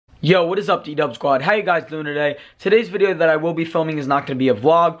Yo, what is up, D-Dub Squad? How you guys doing today? Today's video that I will be filming is not going to be a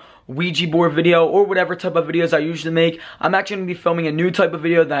vlog, Ouija board video, or whatever type of videos I usually make. I'm actually going to be filming a new type of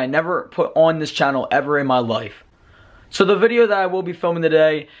video that I never put on this channel ever in my life. So the video that I will be filming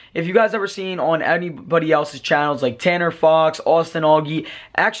today, if you guys ever seen on anybody else's channels like Tanner Fox, Austin Augie,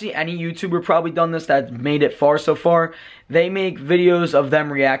 actually any YouTuber probably done this that's made it far so far, they make videos of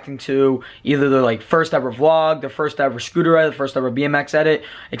them reacting to either their like first ever vlog, their first ever scooter edit, first ever BMX edit,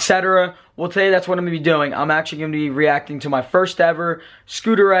 etc. Well, today that's what I'm going to be doing. I'm actually going to be reacting to my first ever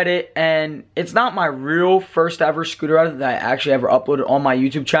scooter edit, and it's not my real first ever scooter edit that I actually ever uploaded on my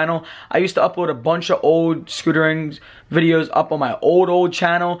YouTube channel. I used to upload a bunch of old scootering videos up on my old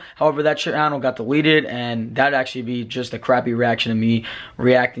channel. However, that channel got deleted, and that'd actually be just a crappy reaction of me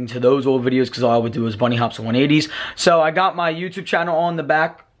reacting to those old videos because all I would do was bunny hops and 180s. So I got my YouTube channel on the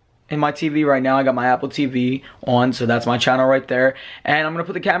back in my TV right now. I got my Apple TV on, so that's my channel right there. And I'm going to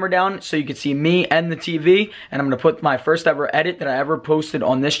put the camera down so you can see me and the TV. And I'm going to put my first ever edit that I ever posted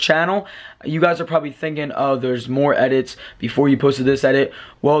on this channel. You guys are probably thinking, oh, there's more edits before you posted this edit.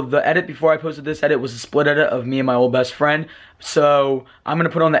 Well, the edit before I posted this edit was a split edit of me and my old best friend. So I'm going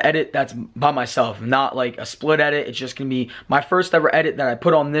to put on the edit that's by myself, not like a split edit. It's just going to be my first ever edit that I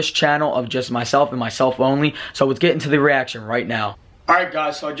put on this channel of just myself and myself only. So let's get into the reaction right now. Alright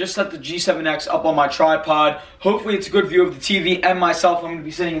guys, so I just set the G7X up on my tripod. Hopefully it's a good view of the TV and myself. I'm going to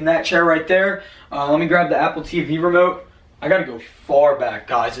be sitting in that chair right there. Let me grab the Apple TV remote. I gotta go far back,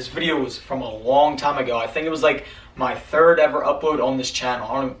 guys. This video was from a long time ago. I think it was like my third ever upload on this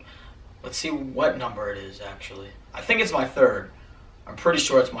channel. Let's see what number it is actually. I think it's my third. I'm pretty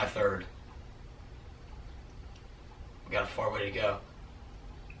sure it's my third. We got a far way to go.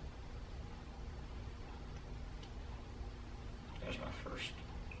 There's my first.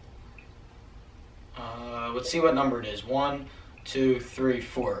 Let's see what number it is. 1, 2, 3,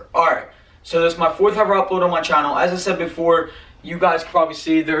 4. Alright, so this is my fourth ever upload on my channel. As I said before, you guys can probably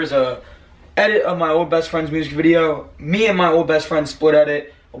see there's a edit of my old best friend's music video, me and my old best friend split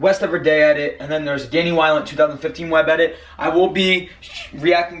edit, a West Ever Day edit, and then there's a Danny Wylant 2015 web edit. I will be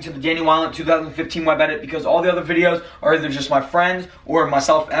reacting to the Danny Wylant 2015 web edit because all the other videos are either just my friends or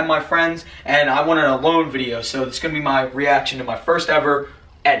myself and my friends, and I wanted a lone video, so it's going to be my reaction to my first ever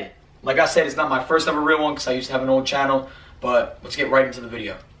edit. Like I said, it's not my first ever real one because I used to have an old channel, but let's get right into the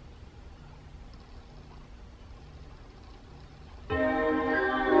video.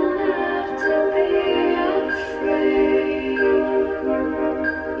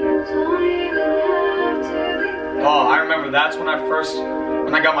 Oh, I remember that's when I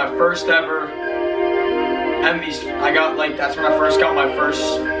got my first ever Envy's. That's when I first got my first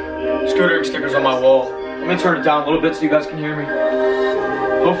scootering stickers on my wall. Let me turn it down a little bit so you guys can hear me.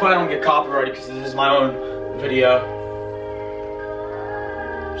 Hopefully I don't get copyrighted because this is my own video.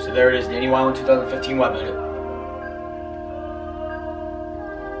 So there it is, Danny Wylant 2015 web edit.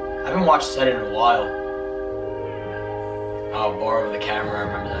 I haven't watched this edit in a while. Oh, bar over the camera, I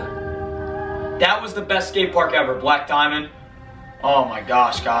remember that. That was the best skate park ever, Black Diamond. Oh my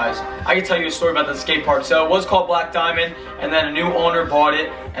gosh, guys. I can tell you a story about the skate park. So it was called Black Diamond, and then a new owner bought it,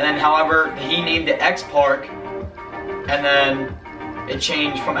 and then however, he named it X Park, and then it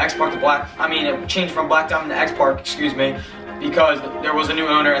changed from X Park to it changed from Black Diamond to X Park, excuse me, because there was a new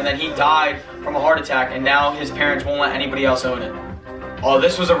owner, and then he died from a heart attack, and now his parents won't let anybody else own it. Oh,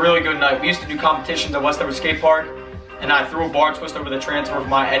 this was a really good night. We used to do competitions at West Ever Skate Park, and I threw a bar twist over the transfer of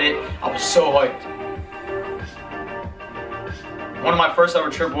my edit. I was so hyped. One of my first ever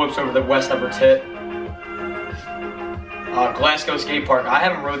triple whips over the West Ever tip. Glasgow Skate Park. I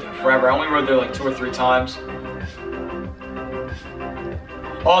haven't rode there forever. I only rode there like 2 or 3 times.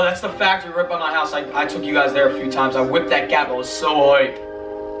 Oh, that's the factory right by my house. I took you guys there a few times. I whipped that gap. I was so hyped.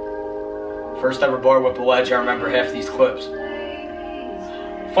 First ever bar whip ledge. I remember half these clips.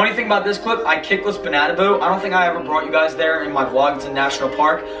 Funny thing about this clip, I kickless Banana Boat. I don't think I ever brought you guys there in my vlog. It's in National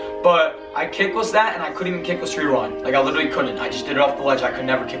Park. But I kickless that, and I couldn't even kickless rewind. Like, I literally couldn't. I just did it off the ledge. I could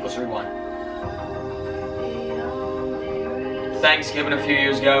never kickless rewind. Thanksgiving a few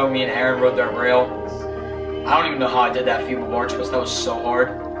years ago, me and Aaron rode that rail. I don't even know how I did that feeble bar twist. That was so hard.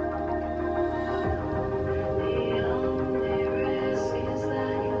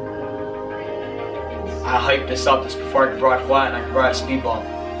 I hyped this up just before I could ride flat and I could ride a speed bump.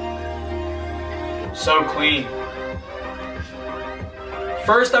 So clean.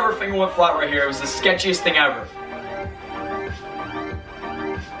 First ever finger whip flat right here. It was the sketchiest thing ever.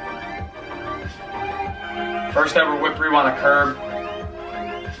 First ever whip rewind on a curb.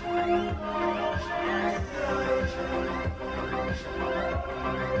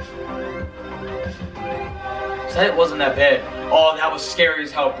 So it wasn't that bad. Oh, that was scary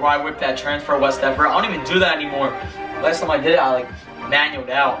as hell, bro. I whipped that transfer West Effort. I don't even do that anymore. Last time I did it, I like manualed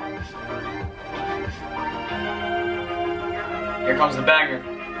out. Here comes the banger,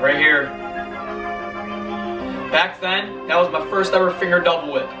 right here. Back then, that was my first ever finger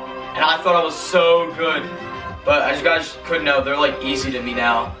double whip. And I thought I was so good. But as you guys could know, they're like easy to me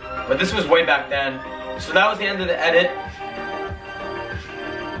now. But this was way back then. So that was the end of the edit.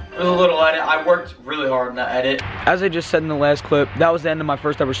 It was a little edit. I worked really hard on that edit. As I just said in the last clip, that was the end of my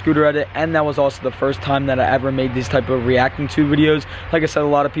first ever scooter edit, and that was also the first time that I ever made these type of reacting to videos. Like I said, a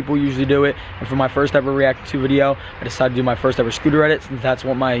lot of people usually do it, and for my first ever reacting to video, I decided to do my first ever scooter edit, since that's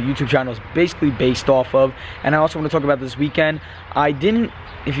what my YouTube channel is basically based off of. And I also want to talk about this weekend.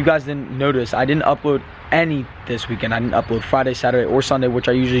 If you guys didn't notice, I didn't upload any this weekend. I didn't upload Friday, Saturday, or Sunday, which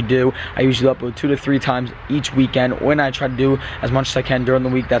I usually do. I usually upload 2 to 3 times each weekend when I try to do as much as I can during the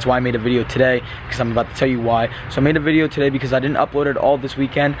week. That's why I made a video today, because I'm about to tell you why. So I made a video today because I didn't upload it all this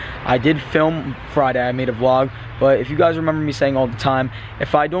weekend. I did film Friday, I made a vlog, but if you guys remember me saying all the time,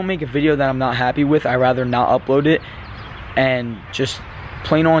 if I don't make a video that I'm not happy with, I'd rather not upload it and just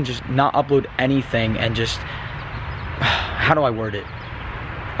plain on just not upload anything and just, how do I word it?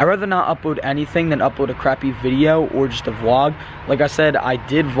 I'd rather not upload anything than upload a crappy video or just a vlog. Like I said, I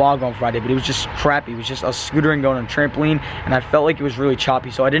did vlog on Friday, but it was just crappy. It was just us scootering going on a trampoline, and I felt like it was really choppy,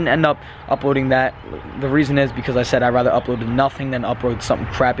 so I didn't end up uploading that. The reason is because I said I'd rather upload nothing than upload something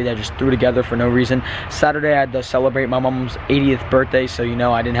crappy that I just threw together for no reason. Saturday, I had to celebrate my mom's 80th birthday, so you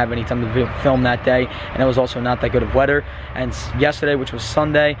know I didn't have any time to film that day, and it was also not that good of weather. And yesterday, which was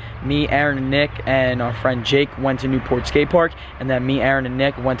Sunday, me, Aaron, and Nick, and our friend Jake went to Newport Skate Park, and then me, Aaron, and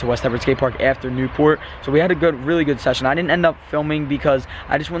Nick went to West Effort Skate Park after Newport. So we had a really good session. I didn't end up filming because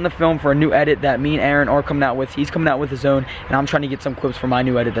I just wanted to film for a new edit that me and Aaron are coming out with. He's coming out with his own, and I'm trying to get some clips for my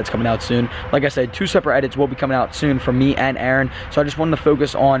new edit that's coming out soon. Like I said, 2 separate edits will be coming out soon for me and Aaron. So I just wanted to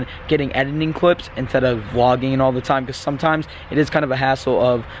focus on getting editing clips instead of vlogging all the time, because sometimes it is kind of a hassle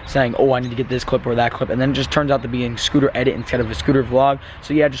of saying, oh, I need to get this clip or that clip, and then it just turns out to be a scooter edit instead of a scooter vlog.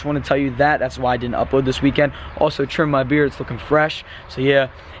 So yeah, I just want to tell you that. That's why I didn't upload this weekend. Also, trim my beard. It's looking fresh. So yeah,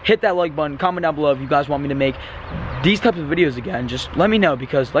 hit that like button, comment down below if you guys want me to make these types of videos again. Just let me know,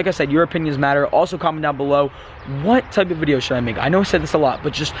 because like I said, your opinions matter. Also comment down below, what type of video should I make? I know I said this a lot,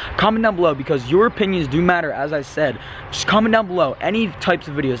 but just comment down below, because your opinions do matter. As I said, just comment down below any types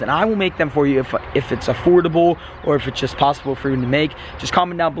of videos, and I will make them for you if it's affordable or if it's just possible for you to make. Just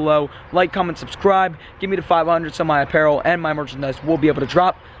comment down below, like, comment, subscribe, give me the 500 so my apparel and my merchandise will be able to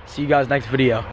drop. See you guys next video.